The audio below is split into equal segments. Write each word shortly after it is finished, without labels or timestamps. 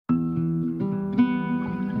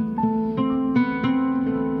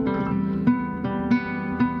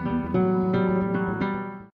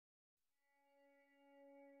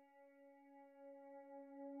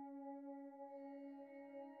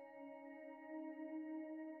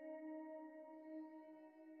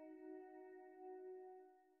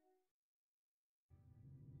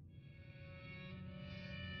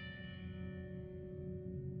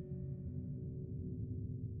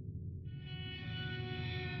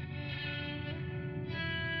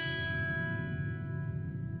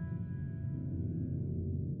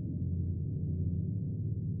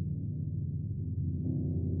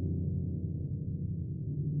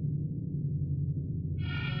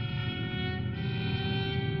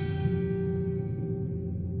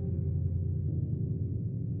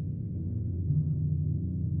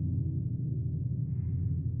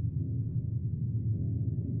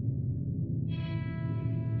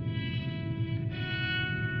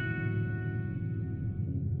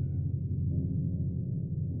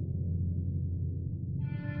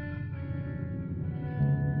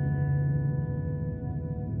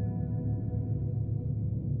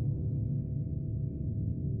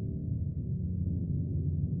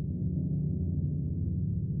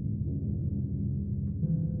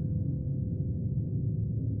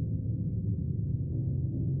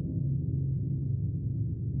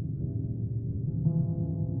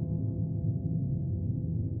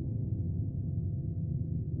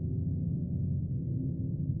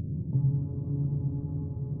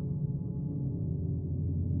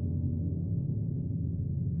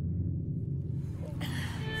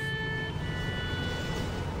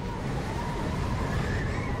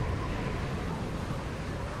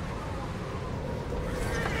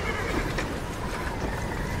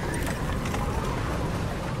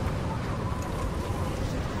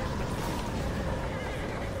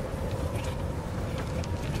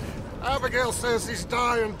Abigail says he's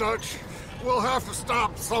dying, Dutch. We'll have to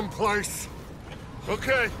stop someplace.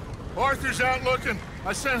 Okay. Arthur's out looking.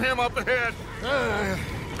 I sent him up ahead.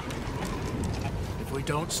 If we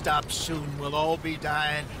don't stop soon, we'll all be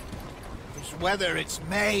dying. This weather, it's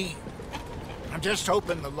May. I'm just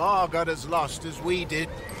hoping the law got as lost as we did.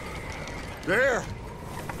 There!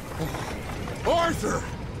 Arthur!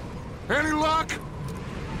 Any luck?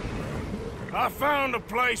 I found a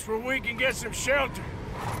place where we can get some shelter.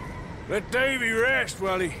 Let Davy rest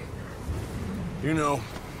while he... You know.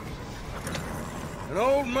 An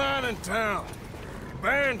old mining town.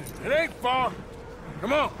 Abandoned. It ain't far.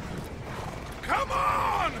 Come on. Come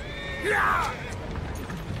on! Yeah!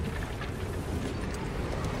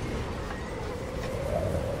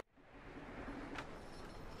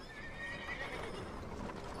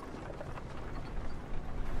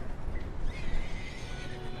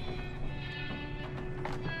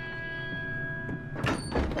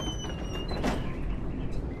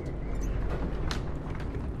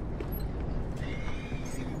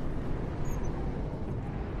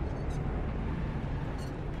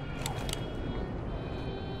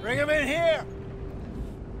 Bring him in here!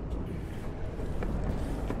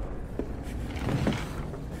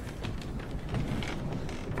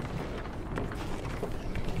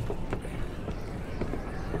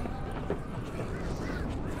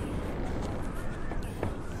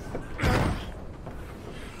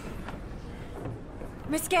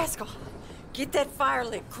 Miss Gaskell, get that fire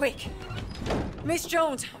lit, quick. Miss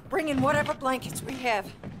Jones, bring in whatever blankets we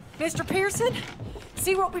have. Mr. Pearson,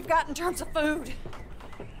 see what we've got in terms of food.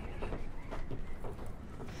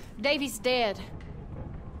 Davy's dead.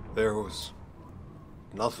 There was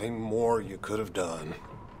nothing more you could have done.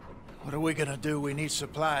 What are we gonna do? We need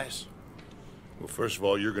supplies. Well, first of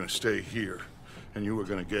all, you're gonna stay here, and you were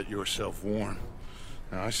gonna get yourself warm.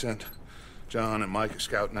 Now, I sent John and Micah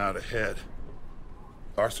scouting out ahead.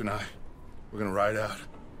 Arthur and I, we're gonna ride out,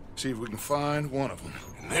 see if we can find one of them.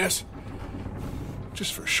 And this,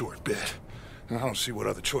 just for a short bit. And I don't see what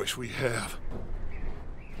other choice we have.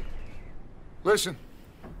 Listen.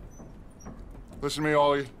 Listen to me,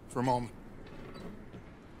 all of you, for a moment.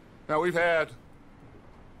 Now, we've had,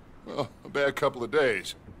 well, a bad couple of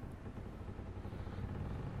days.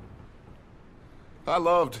 I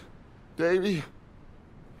loved Davy,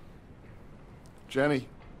 Jenny,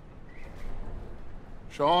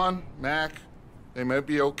 Sean, Mac. They may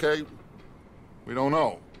be okay. We don't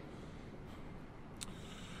know.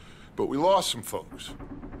 But we lost some folks.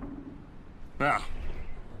 Now,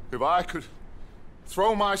 if I could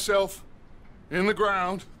throw myself in the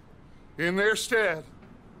ground, in their stead,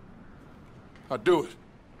 I'd do it,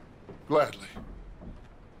 gladly.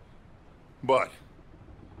 But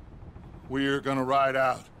we're gonna ride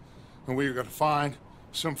out, and we're gonna find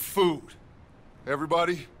some food.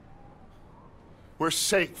 Everybody, we're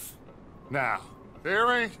safe now. There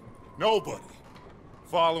ain't nobody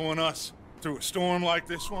following us through a storm like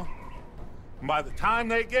this one. And by the time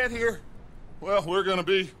they get here, well, we're gonna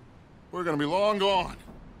be long gone.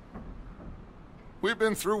 We've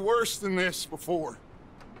been through worse than this before.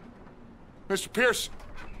 Mr. Pearson,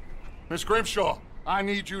 Miss Grimshaw, I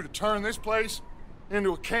need you to turn this place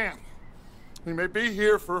into a camp. We may be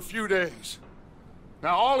here for a few days.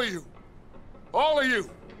 Now, all of you,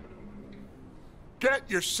 get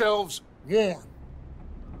yourselves warm.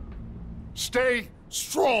 Stay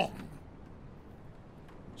strong.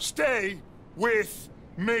 Stay with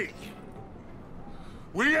me.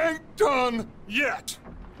 We ain't done yet.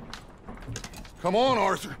 Come on,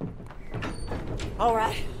 Arthur. All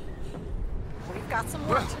right. We've got some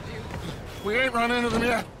work to do. We ain't run into them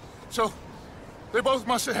yet, so they both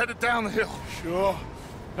must have headed down the hill. Sure.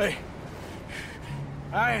 Hey,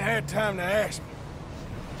 I ain't had time to ask.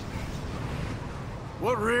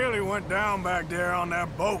 What really went down back there on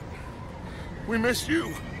that boat? We missed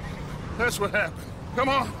you. That's what happened. Come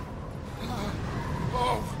on.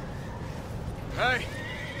 Oh. Hey,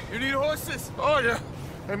 you need horses? Oh, yeah.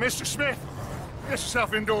 Hey, Mr. Smith, get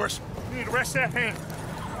yourself indoors. You need to rest that hand.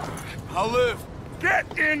 I'll live.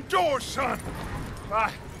 Get indoors, son.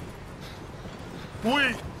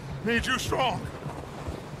 We need you strong.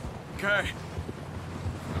 Okay.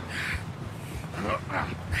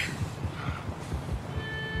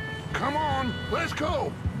 Come on, let's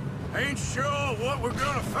go. Ain't sure what we're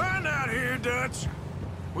gonna find out here, Dutch.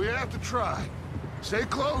 We have to try. Stay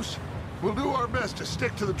close. We'll do our best to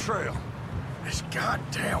stick to the trail. This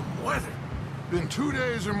goddamn weather. Been 2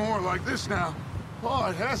 days or more like this now. Oh,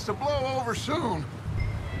 it has to blow over soon.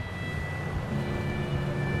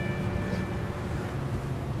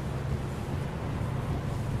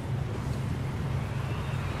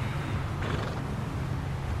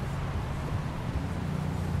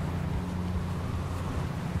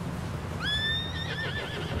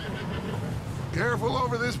 Careful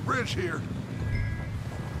over this bridge here.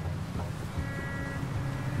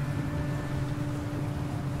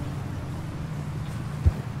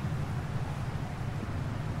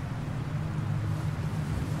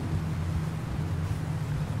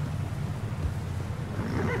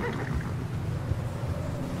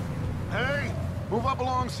 Hey, move up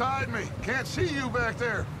alongside me. Can't see you back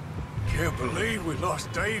there. Can't believe we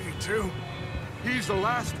lost Davy, too. He's the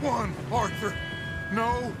last one, Arthur.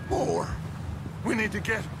 No more. We need to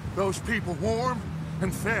get those people warm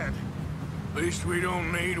and fed. At least we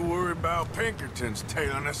don't need to worry about Pinkertons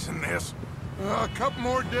tailing us in this. A couple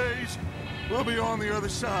more days, we'll be on the other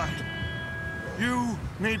side. You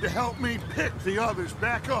need to help me pick the others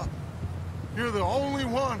back up. You're the only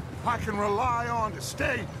one I can rely on to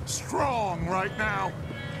stay strong right now.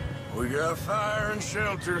 We got fire and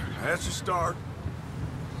shelter. That's a start.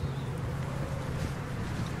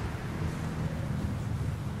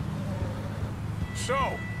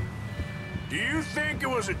 So, do you think it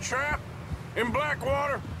was a trap in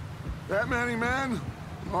Blackwater? That many men?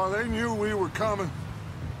 Oh, they knew we were coming.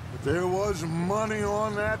 But there was money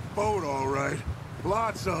on that boat, all right.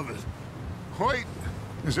 Lots of it. Wait,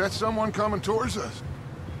 is that someone coming towards us?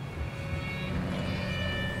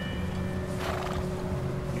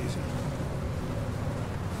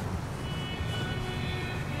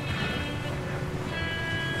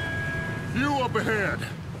 You up ahead.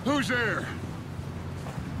 Who's there?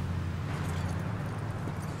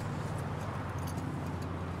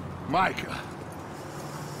 Micah.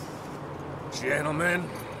 Gentlemen,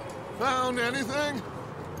 Found anything?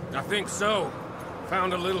 I think so.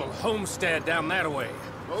 Found a little homestead down that way.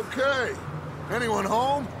 Okay. Anyone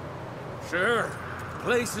home? Sure.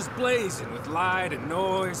 Place is blazing with light and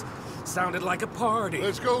noise. Sounded like a party.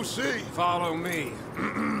 Let's go see. Follow me.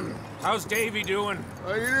 How's Davy doing?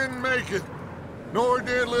 He didn't make it. Nor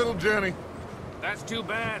did little Jenny. That's too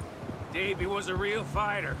bad. Davy was a real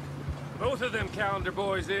fighter. Both of them calendar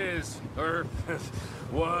boys is, or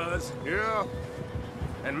was. Yeah,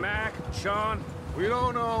 And Mac, Sean, we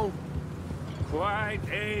don't know. quite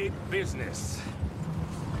a business.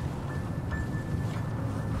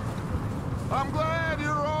 I'm glad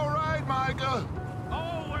you're all right, Micah.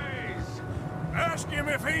 Always! Ask him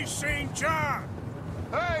if he's seen John.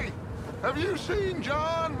 Hey, have you seen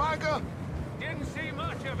John, Micah? Didn't see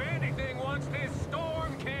much of anything once this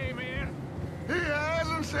storm came in. He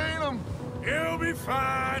hasn't seen him. He'll be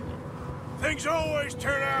fine. Things always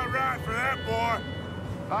turn out right for that boy.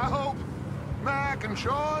 I hope Mac and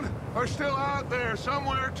Sean are still out there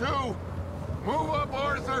somewhere, too. Move up,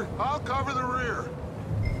 Arthur. I'll cover the rear.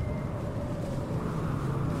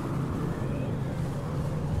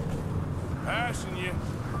 Passing you.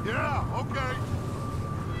 Yeah, okay.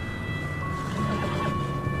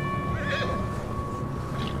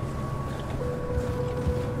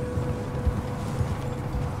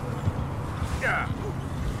 Yeah.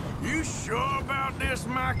 You sure about this,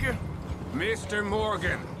 Micah? Mr.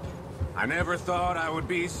 Morgan, I never thought I would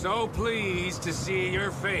be so pleased to see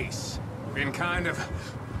your face. Been kind of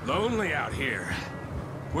lonely out here.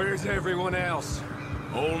 Where's everyone else?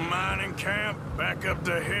 Old mining camp back up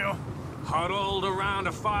the hill. Huddled around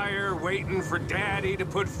a fire, waiting for Daddy to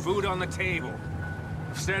put food on the table.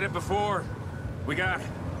 I've said it before, we got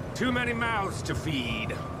too many mouths to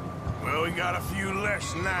feed. Well, we got a few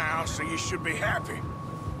less now, so you should be happy.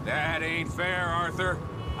 That ain't fair, Arthur.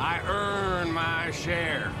 I earn my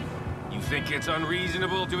share. You think it's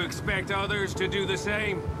unreasonable to expect others to do the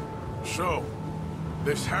same? So,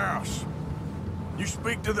 this house. You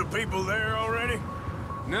speak to the people there already?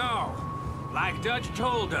 No. Like Dutch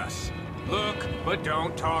told us. Look, but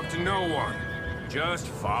don't talk to no one. Just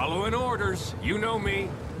following orders. You know me.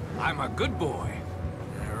 I'm a good boy.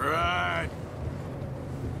 Right.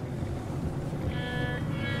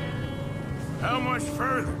 How much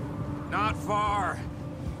further? Not far.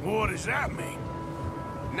 What does that mean?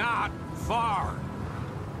 Not far.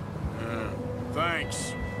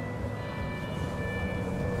 Thanks.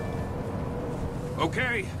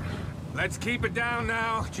 Okay. Let's keep it down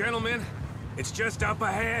now, gentlemen. It's just up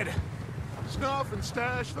ahead. Snuff and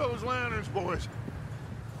stash those lanterns, boys.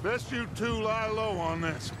 Best you two lie low on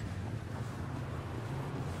this.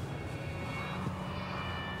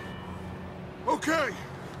 Okay.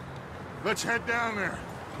 Let's head down there.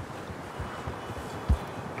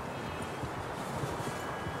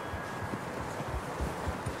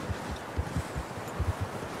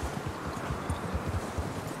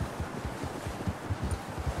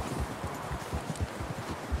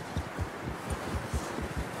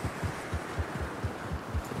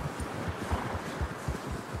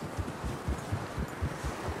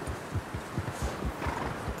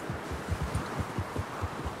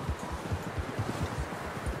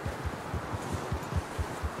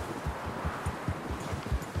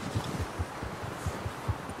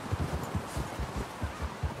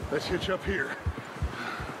 Let's hitch up here.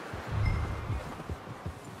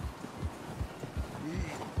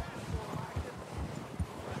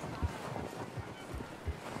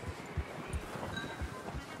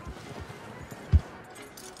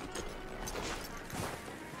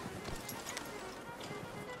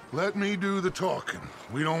 Let me do the talking.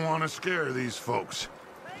 We don't want to scare these folks.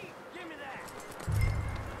 Hey, give me that.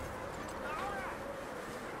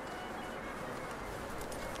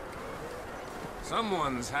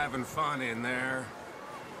 Someone's having fun in there.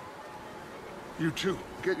 You two,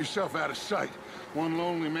 get yourself out of sight. One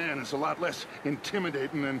lonely man is a lot less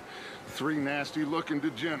intimidating than 3 nasty-looking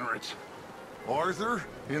degenerates. Arthur,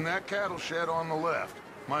 in that cattle shed on the left.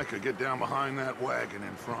 Micah, get down behind that wagon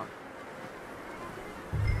in front.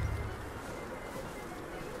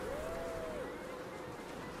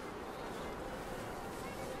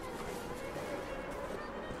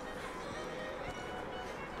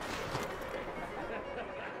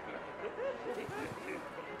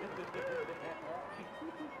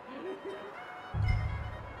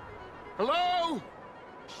 Hello?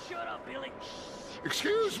 Shut up, Billy.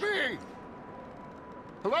 Excuse me?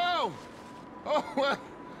 Hello? Oh, well,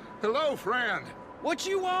 hello, friend. What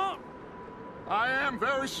you want? I am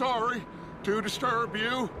very sorry to disturb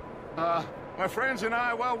you. My friends and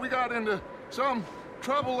I, well, we got into some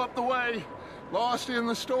trouble up the way, lost in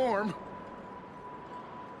the storm.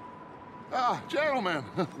 Gentlemen.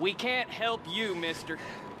 We can't help you, mister.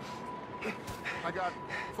 I got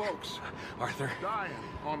folks Arthur. dying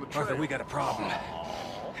on the trail. Arthur, we got a problem.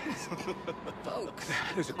 Folks.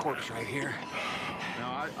 There's a corpse right here.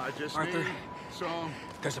 Now, I just Arthur, need some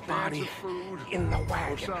there's a cans body of food in the or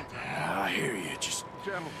wagon. something. I hear you. Just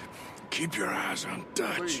Gentlemen, keep your eyes on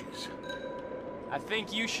Dutch. please. I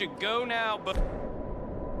think you should go now, but...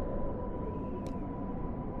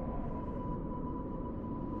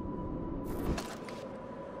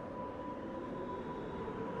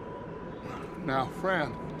 Now,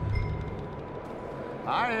 friend,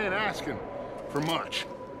 I ain't asking for much.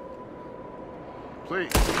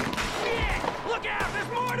 Please. Look out!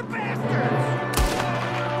 There's more to bastards!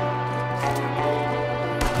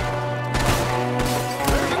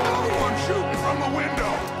 There's another one shooting from the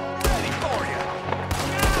window. Ready for you.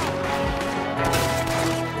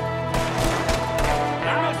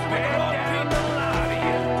 I'll spare all people out of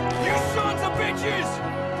you! You sons of bitches!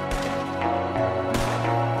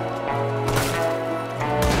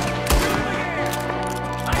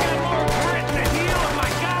 I got more grit in the heel of my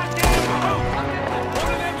goddamn boot!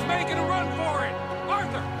 One of them's making a run for it!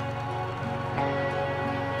 Arthur!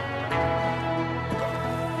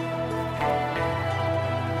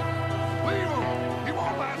 Leave him. He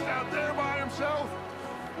won't last out there by himself.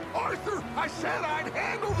 Arthur, I said I'd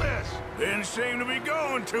handle this. Didn't seem to be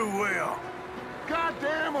going too well.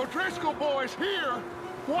 Goddamn O'Driscoll boys here.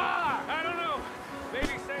 Why? I don't know. Maybe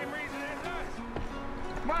same reason as us.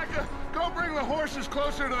 Micah, go bring the horses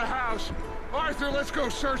closer to the house. Arthur, let's go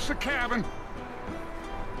search the cabin.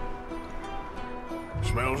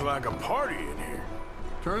 Smells like a party in here.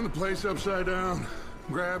 Turn the place upside down.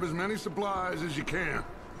 Grab as many supplies as you can.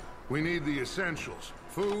 We need the essentials.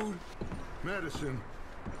 Food, medicine,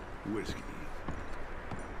 whiskey.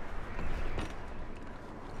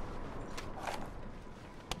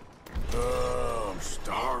 I'm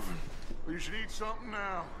starving. You should eat something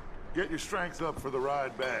now. Get your strength up for the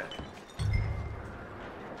ride back.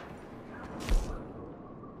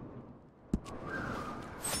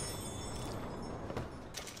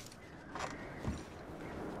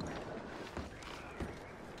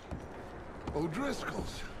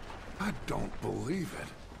 O'Driscoll's. I don't believe it.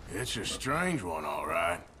 It's a strange one, all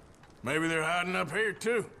right. Maybe they're hiding up here,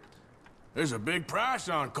 too. There's a big price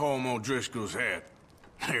on Colm O'Driscoll's head.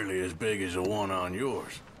 Nearly as big as the one on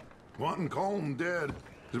yours. Wanting Colm dead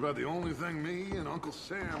is about the only thing me and Uncle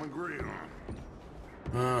Sam agree on.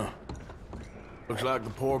 Huh. Looks like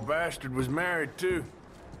the poor bastard was married, too.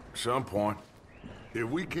 At some point. If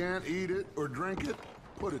we can't eat it or drink it,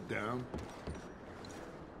 put it down.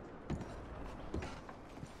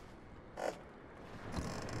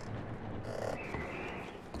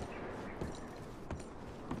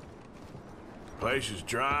 Place is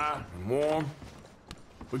dry and warm.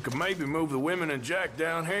 We could maybe move the women and Jack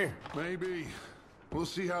down here. Maybe. We'll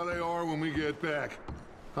see how they are when we get back.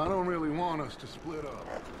 I don't really want us to split up.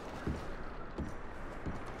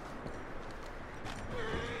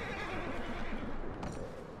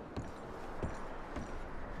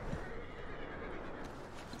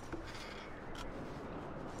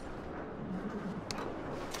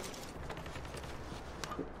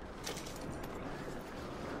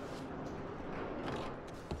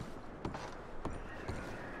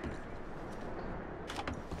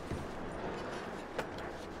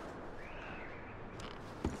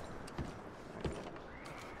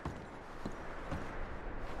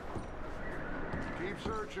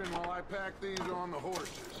 description while I pack these on the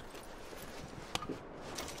horses.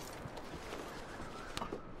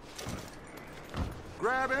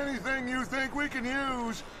 Grab anything you think we can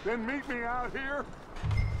use, then meet me out here.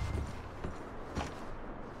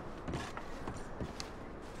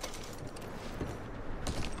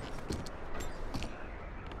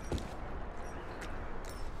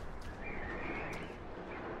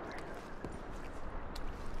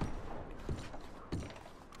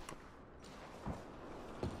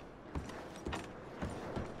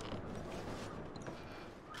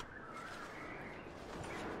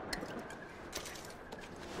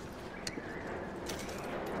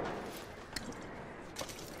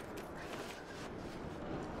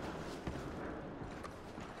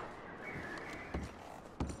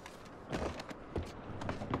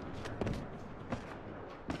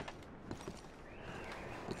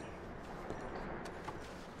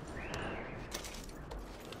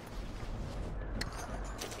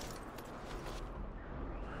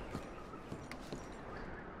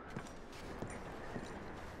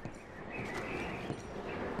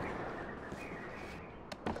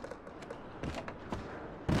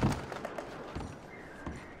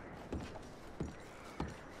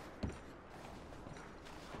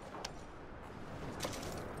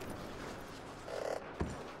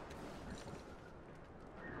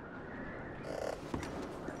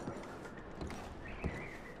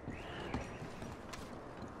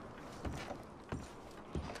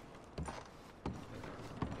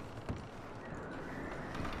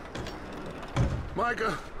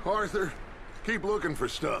 Micah, Arthur, keep looking for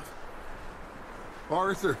stuff.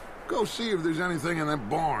 Arthur, go see if there's anything in that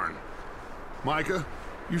barn. Micah,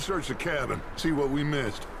 you search the cabin, see what we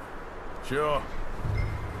missed. Sure.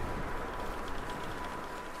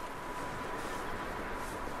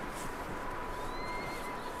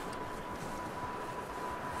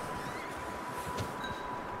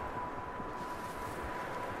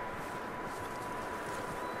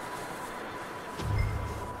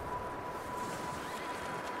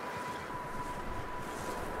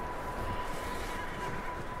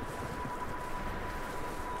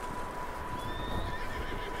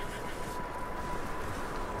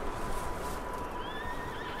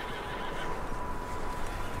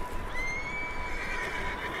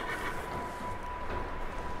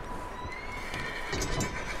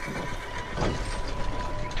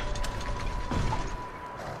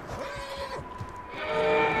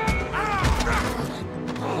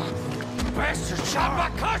 Shot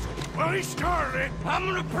my cousin! Well, he started it. I'm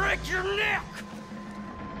gonna break your neck!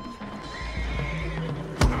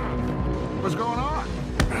 What's going on?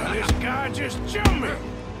 This guy just jumped me.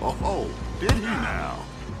 Oh, did he now?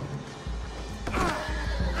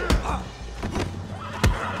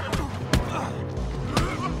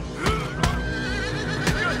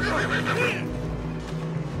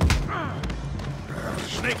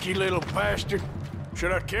 Sneaky little bastard.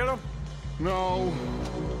 Should I kill him? No.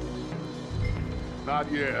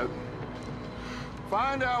 Not yet.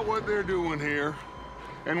 Find out what they're doing here,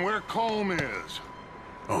 and where Colm is.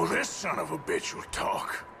 Oh, this son of a bitch will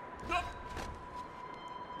talk.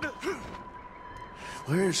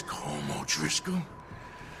 Where's Colm O'Driscoll?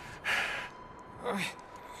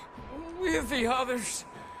 With the others.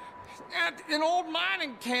 At an old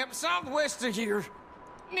mining camp southwest of here.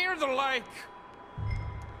 Near the lake.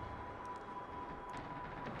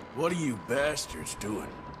 What are you bastards doing?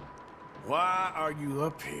 Why are you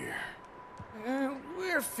up here?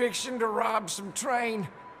 We're fixing to rob some train.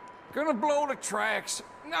 Gonna blow the tracks.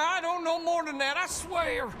 I don't know more than that, I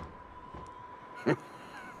swear.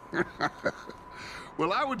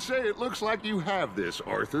 Well, I would say it looks like you have this,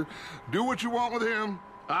 Arthur. Do what you want with him.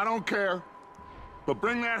 I don't care. But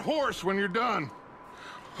bring that horse when you're done.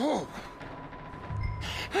 Oh.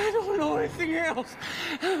 I don't know anything else.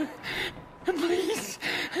 Please.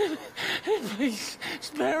 Please,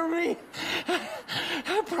 spare me.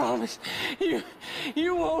 I promise.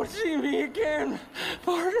 You won't see me again,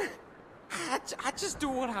 partner. I just do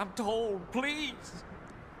what I'm told, please.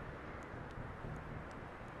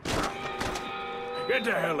 Get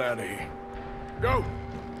the hell out of here. Go.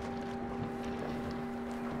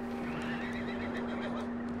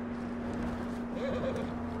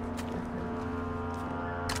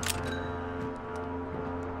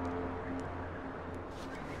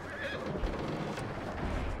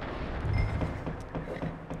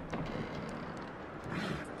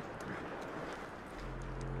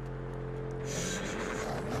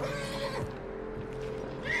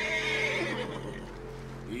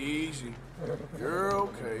 Easy. You're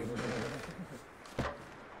okay.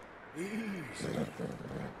 Easy.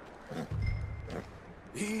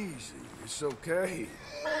 Easy. It's okay.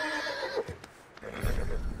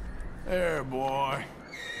 There, boy.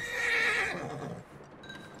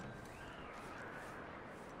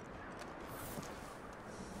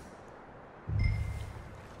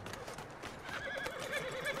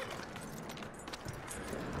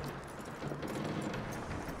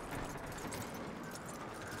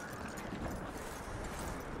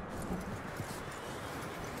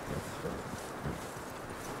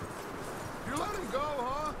 You let him go,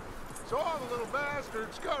 huh? Saw the little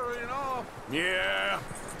bastard scurrying off. Yeah.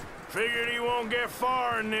 Figured he won't get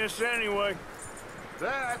far in this anyway.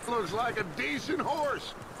 That looks like a decent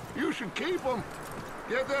horse. You should keep him.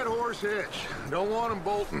 Get that horse hitched. Don't want him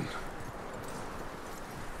bolting.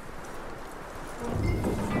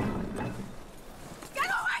 Get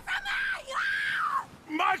away from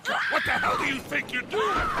me! Micah, what the hell do you think you're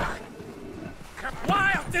doing?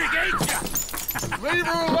 Wild thing, ain't ya? Leave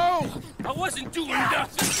her alone. I wasn't doing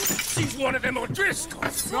nothing. She's one of them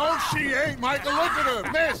O'Driscolls. No, she ain't, Micah. Look at her.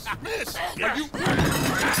 Miss. Are you...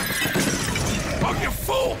 Oh, you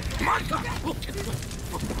fool! Micah!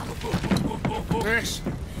 Miss.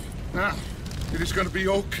 Now, it is gonna be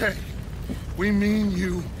okay. We mean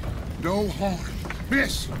you no harm.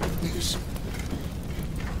 Miss.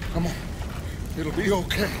 Come on. It'll be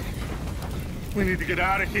okay. We need to get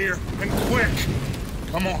out of here, and quick.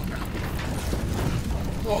 Come on now.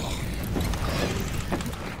 Oh.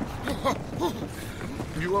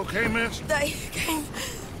 You okay, miss? They came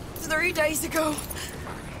 3 days ago.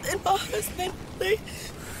 And my husband, they...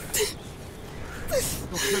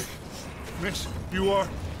 Okay. Miss, you are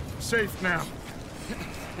safe now.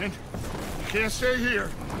 And you can't stay here.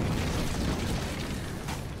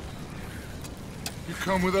 You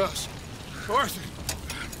come with us. Arthur.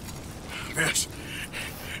 Miss,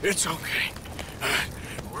 it's okay.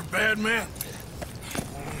 We're bad men.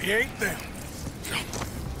 We ain't them.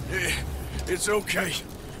 It's okay.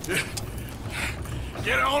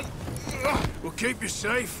 Get on. We'll keep you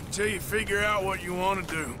safe until you figure out what you want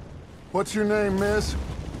to do. What's your name, miss?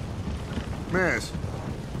 Miss.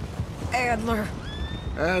 Adler.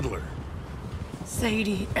 Adler.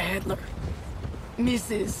 Sadie Adler.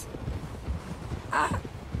 Mrs.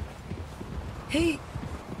 He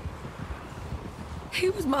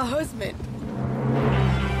was my husband.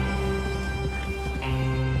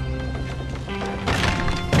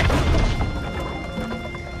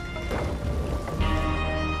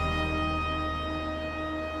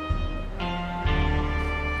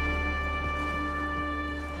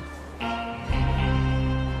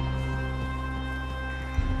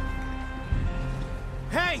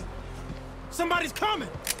 Hey! Somebody's coming!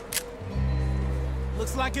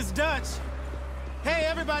 Looks like it's Dutch. Hey,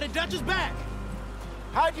 everybody, Dutch is back!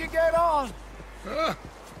 How'd you get on?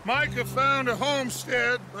 Micah found a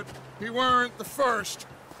homestead, but he weren't the first.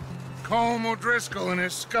 Colm O'Driscoll and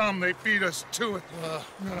his scum, they beat us to it.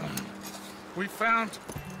 We found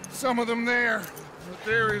some of them there, but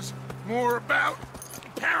there is more about,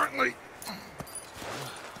 apparently.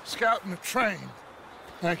 Scouting the train.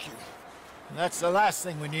 Thank you. That's the last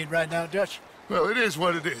thing we need right now, Dutch. Well, it is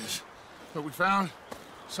what it is. But we found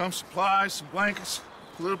some supplies, some blankets,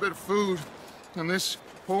 a little bit of food, and this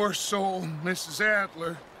poor soul, Mrs.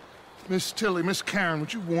 Adler, Miss Tilly, Miss Karen,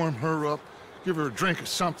 would you warm her up? Give her a drink or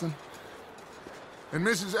something? And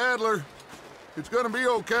Mrs. Adler, it's gonna be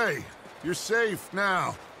okay. You're safe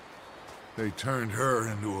now. They turned her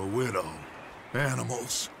into a widow.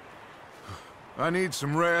 Animals. I need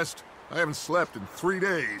some rest. I haven't slept in 3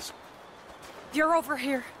 days. You're over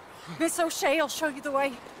here. Miss O'Shea will show you the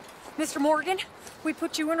way. Mr. Morgan, we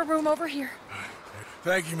put you in a room over here.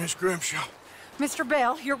 Thank you, Miss Grimshaw. Mr.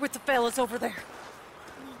 Bell, you're with the fellas over there.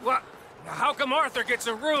 What? How come Arthur gets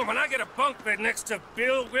a room and I get a bunk bed next to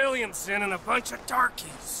Bill Williamson and a bunch of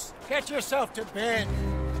darkies? Get yourself to bed.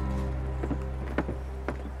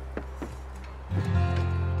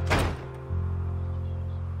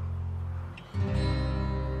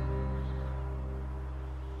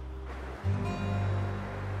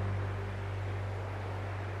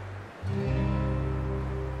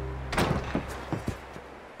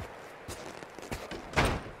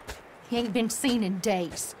 He ain't been seen in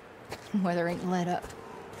days. Weather ain't let up.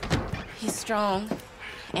 He's strong,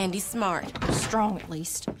 and he's smart. Strong, at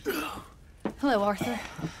least. Hello, Arthur.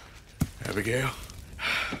 Abigail?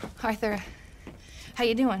 Arthur, how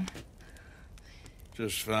you doing?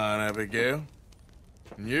 Just fine, Abigail.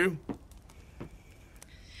 And you?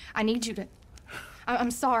 I need you to...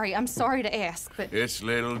 I'm sorry to ask, but... It's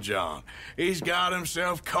little John. He's got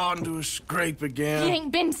himself caught into a scrape again. He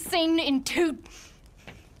ain't been seen in 2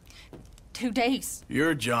 days.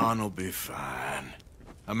 Your John will be fine.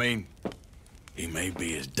 I mean, He may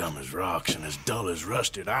be as dumb as rocks and as dull as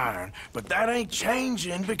rusted iron, but that ain't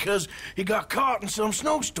changing because he got caught in some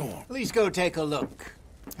snowstorm. Please go take a look.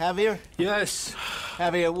 Javier? Yes.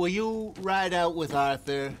 Javier, will you ride out with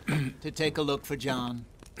Arthur to take a look for John?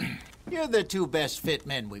 You're the two best fit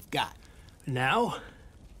men we've got. Now?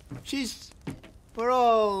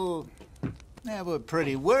 We're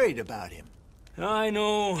pretty worried about him. I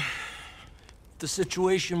know. If the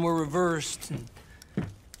situation were reversed, and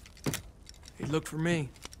he'd look for me.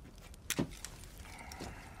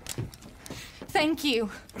 Thank you.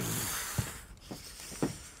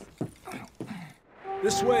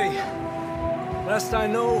 This way. Last I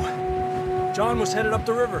know, John was headed up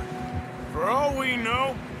the river. For all we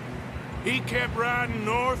know, he kept riding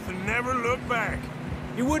north and never looked back.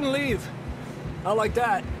 He wouldn't leave. Not like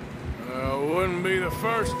that. Wouldn't be the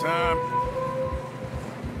first time.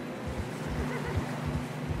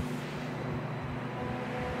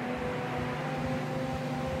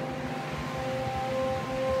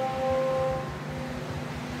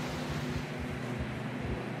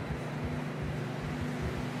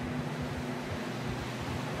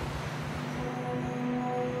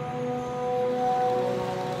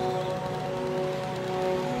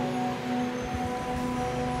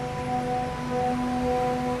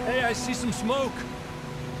 I see some smoke.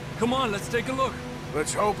 Come on, let's take a look.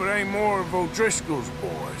 Let's hope it ain't more of O'Driscoll's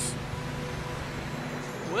boys.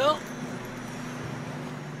 Well,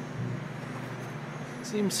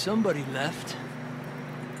 seems somebody left.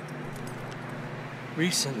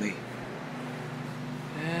 Recently.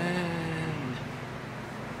 And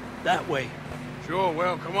that way. Sure,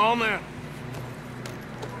 well, come on then.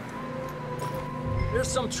 There's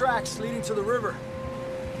some tracks leading to the river.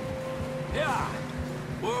 Yeah.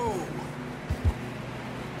 Whoa.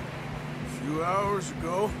 A few hours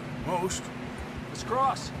ago, most. Let's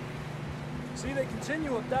cross. See, they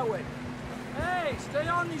continue up that way. Hey, stay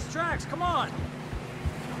on these tracks, come on.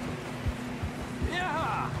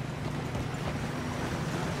 Yeah.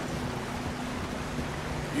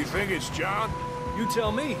 You think it's John? You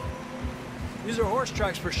tell me. These are horse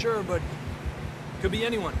tracks for sure, but could be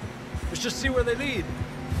anyone. Let's just see where they lead.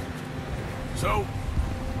 So,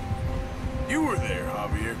 you were there,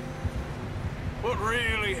 Javier. What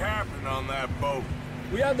really happened on that boat?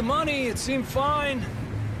 We had the money, it seemed fine.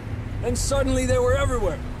 Then suddenly they were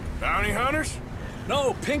everywhere. Bounty hunters?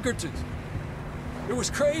 No, Pinkertons. It was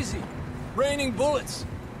crazy. Raining bullets.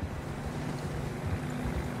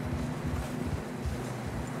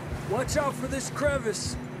 Watch out for this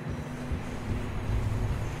crevice.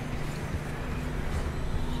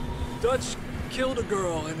 Dutch killed a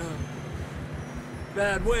girl in a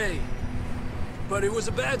bad way. But it was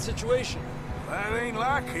a bad situation. That ain't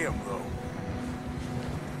like him, though.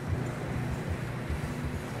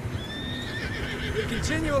 We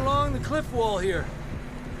continue along the cliff wall here.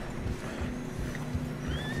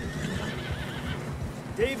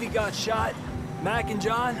 Davey got shot. Mac and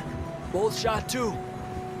John, both shot too.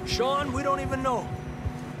 Sean, we don't even know.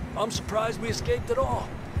 I'm surprised we escaped at all.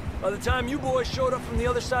 By the time you boys showed up from the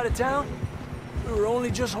other side of town, we were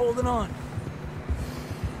only just holding on.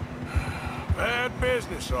 Bad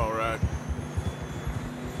business, all right.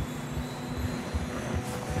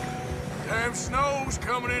 Damn snow's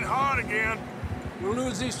coming in hot again. We'll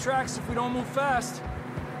lose these tracks if we don't move fast.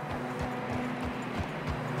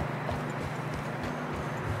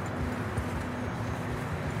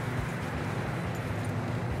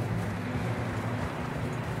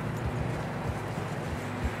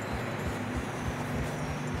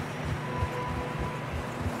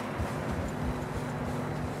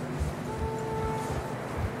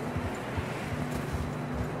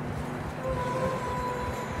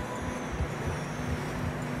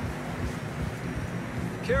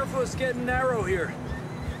 Careful, it's getting narrow here.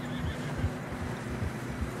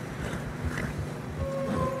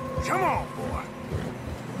 Come on, boy.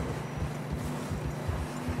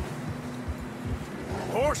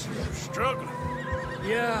 Horses are struggling.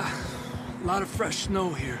 Yeah, a lot of fresh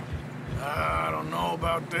snow here. I don't know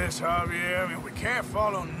about this, Javier. I mean, we can't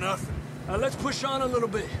follow nothing. Let's push on a little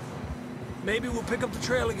bit. Maybe we'll pick up the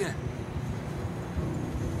trail again.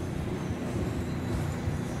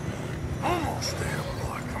 Almost there,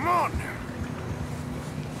 boy. Come on now.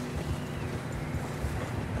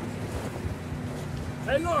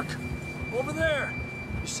 Hey, look! Over there!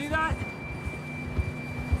 You see that?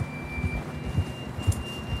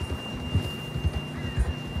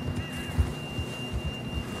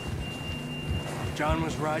 John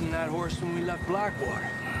was riding that horse when we left Blackwater.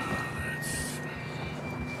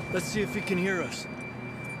 Let's see if he can hear us.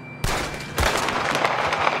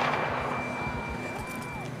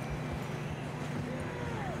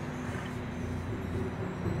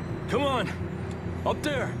 Up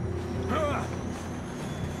there!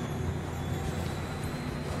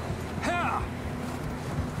 Ha!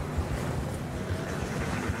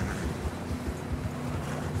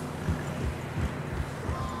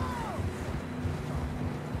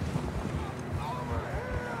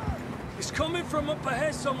 He's coming from up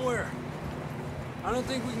ahead somewhere. I don't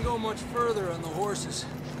think we can go much further on the horses.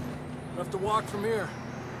 We'll have to walk from here.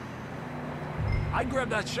 I'd grab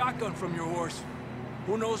that shotgun from your horse.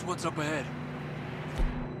 Who knows what's up ahead?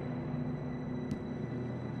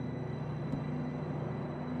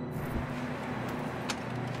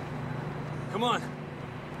 Come on.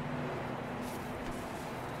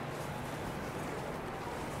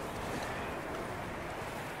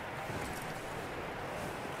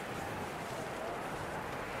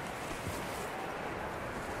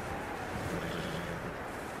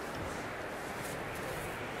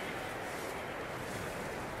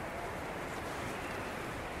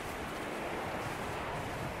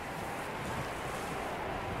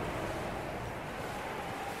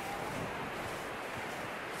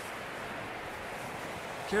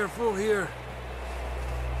 Careful here.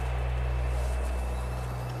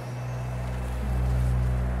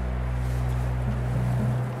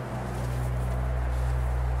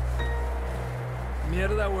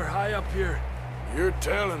 Mierda, we're high up here. You're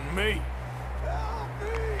telling me. Help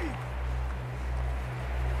me!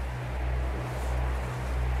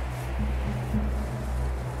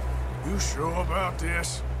 You sure about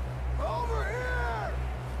this? Over here!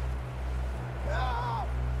 Help!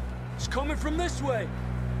 It's coming from this way.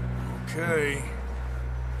 Okay.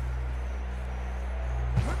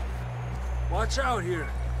 Watch out here.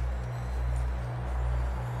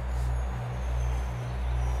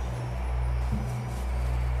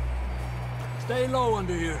 Stay low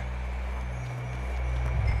under here.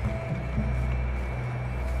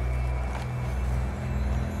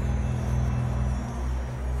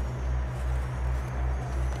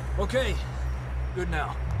 Okay, good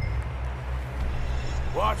now.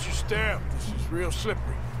 Watch your step. This is real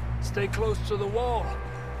slippery. Stay close to the wall.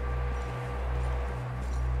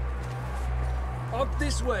 Up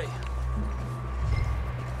this way.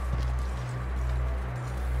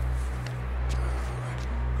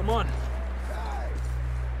 Come on. Hey!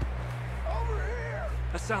 Over here!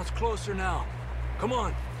 That sounds closer now. Come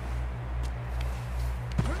on.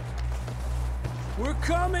 We're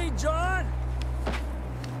coming, John!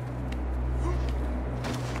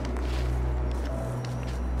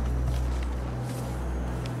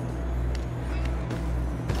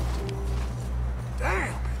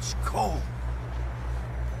 Damn, it's cold.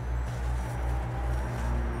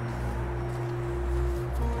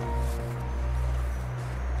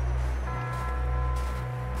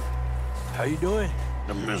 How you doing?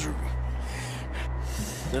 I'm miserable.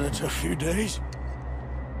 Been a tough few days.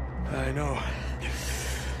 I know.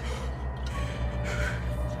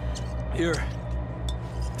 Here.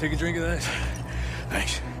 Take a drink of that.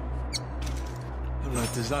 Thanks. I'm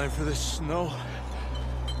not designed for this snow.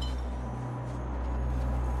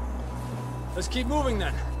 Let's keep moving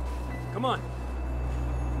then. Come on.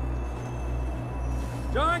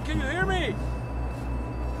 John, can you hear me?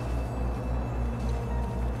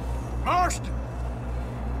 Marston!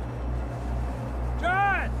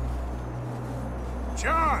 John!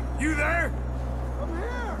 John, you there? I'm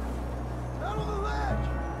here! Out on the ledge!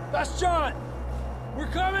 That's John! We're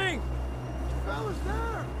coming! Fella's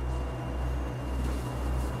there!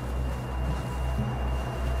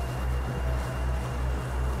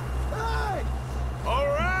 Hey! All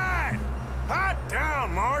right! Hot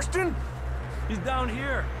down, Marston! He's down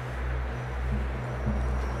here.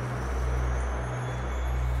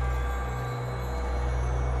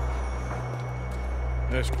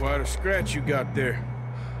 That's quite a scratch you got there.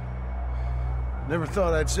 Never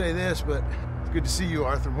thought I'd say this, but it's good to see you,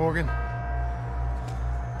 Arthur Morgan.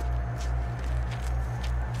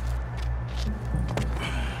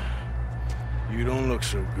 You don't look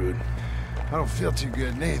so good. I don't feel too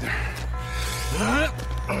good, neither. I'm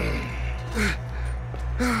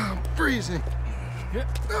freezing.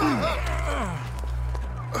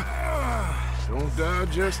 Don't die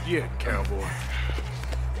just yet, cowboy.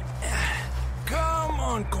 Come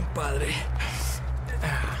on, compadre.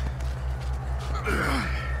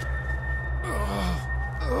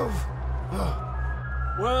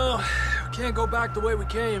 Well, we can't go back the way we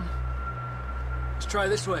came. Let's try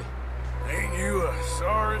this way. Ain't you a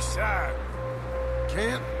sorry sight?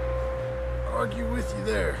 Can't argue with you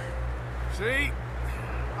there. See?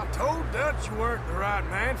 I told Dutch you weren't the right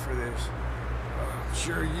man for this. I'm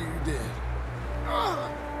sure you did.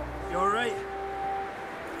 You all right?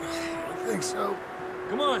 I think so.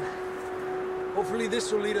 Come on. Hopefully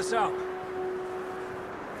this will lead us out.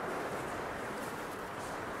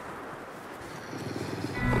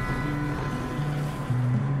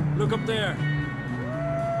 Look up there.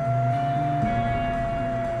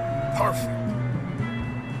 Perfect.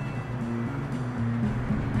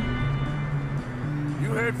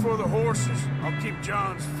 You head for the horses. I'll keep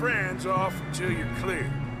John's friends off until you're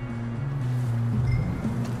clear.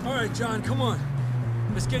 All right, John, come on.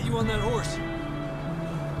 Let's get you on that horse.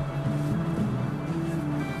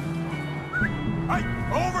 Hey,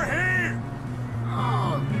 over here!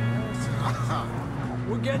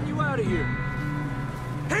 We're getting you out of here.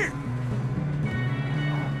 Here!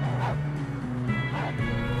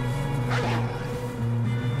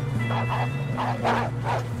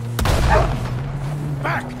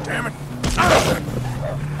 Back, damn it!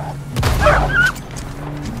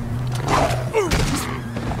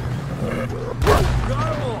 Got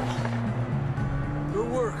 'em all. Good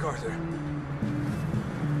work, Arthur.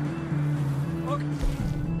 Okay.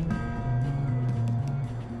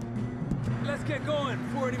 Let's get going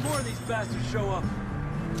before any more of these bastards show up.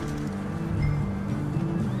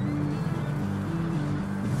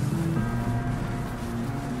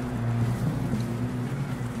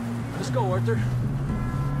 Let's go, Arthur.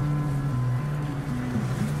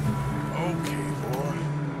 Okay, boy.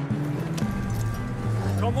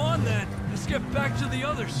 Come on, then. Let's get back to the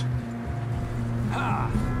others. Ha!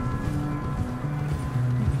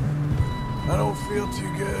 I don't feel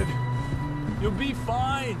too good. You'll be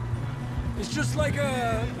fine. It's just like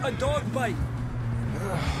a dog bite.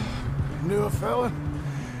 Knew a fella,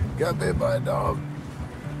 got bit by a dog,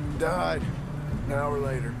 died an hour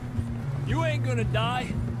later. You ain't gonna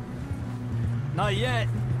die. Not yet.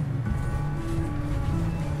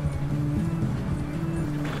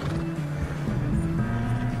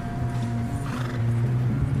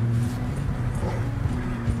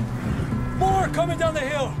 More coming down the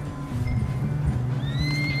hill.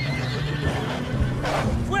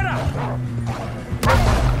 Fuera!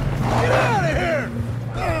 Get out of here!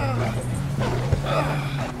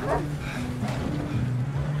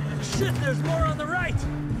 Shit, there's more on the right.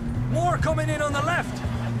 More coming in on the left.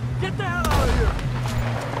 Get the hell out of here!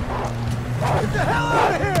 Get the hell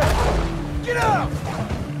out of here! Get out!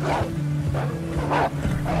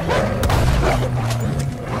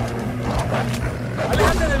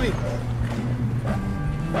 ¡Aléjate de mí!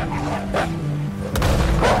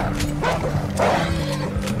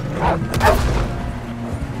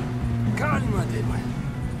 Cálmate, güey.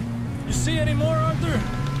 You see any more, Arthur?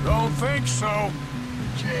 Don't think so.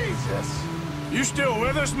 Jesus. You still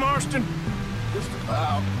with us, Marston? Just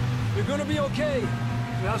about. You're gonna be okay.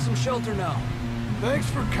 We have some shelter now. Thanks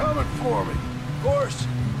for coming for me. Of course.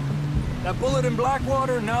 That bullet in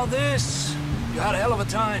Blackwater, now this. You had a hell of a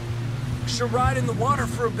time. Should ride in the water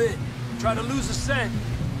for a bit. Try to lose the scent.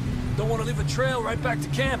 Don't want to leave a trail right back to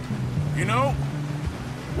camp. You know,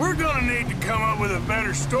 we're gonna need to come up with a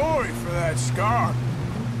better story for that scar.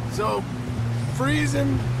 So,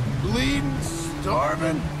 freezing, bleeding,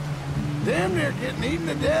 starving, damn near getting eaten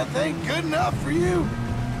to death ain't good enough for you.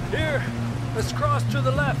 Here, let's cross to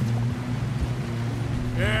the left.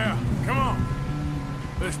 Yeah, come on.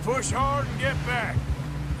 Let's push hard and get back.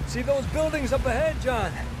 See those buildings up ahead,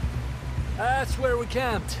 John? That's where we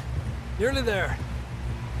camped. Nearly there.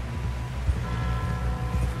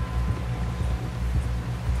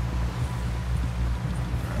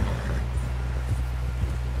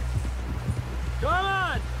 Come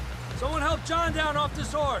on! Someone help John down off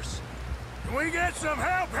this horse. Can we get some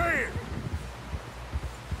help here?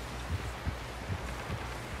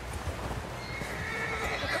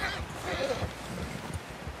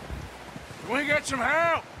 Can we get some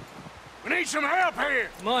help? We need some help here!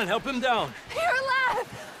 Come on, help him down. You're alive!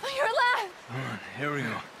 You're alive! Come on, here we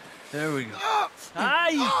go. There we go.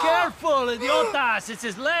 Ay, careful, idiotas! It's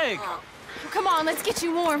his leg! Come on, let's get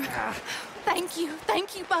you warm. Thank you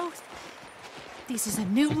both. This is a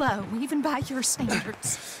new low, even by your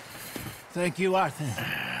standards. Thank you, Arthur.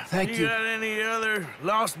 Thank you. You got any other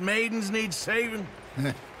lost maidens need saving?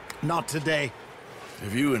 Not today.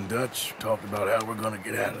 Have you and Dutch talked about how we're gonna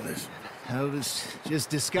get out of this? I was just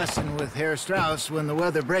discussing with Herr Strauss when the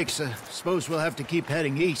weather breaks. I suppose we'll have to keep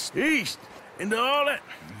heading east. East? Into all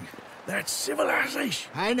that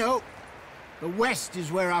civilization? I know. The west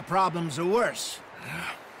is where our problems are worse.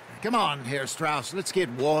 Come on, Herr Strauss, let's get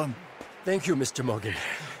warm. Thank you, Mr. Morgan.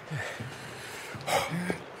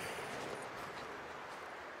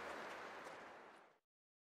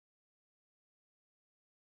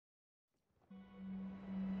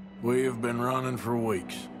 We have been running for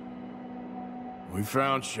weeks. We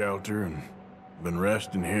found shelter and been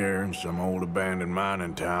resting here in some old abandoned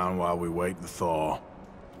mining town while we wait the thaw.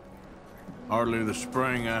 Hardly the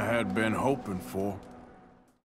spring I had been hoping for.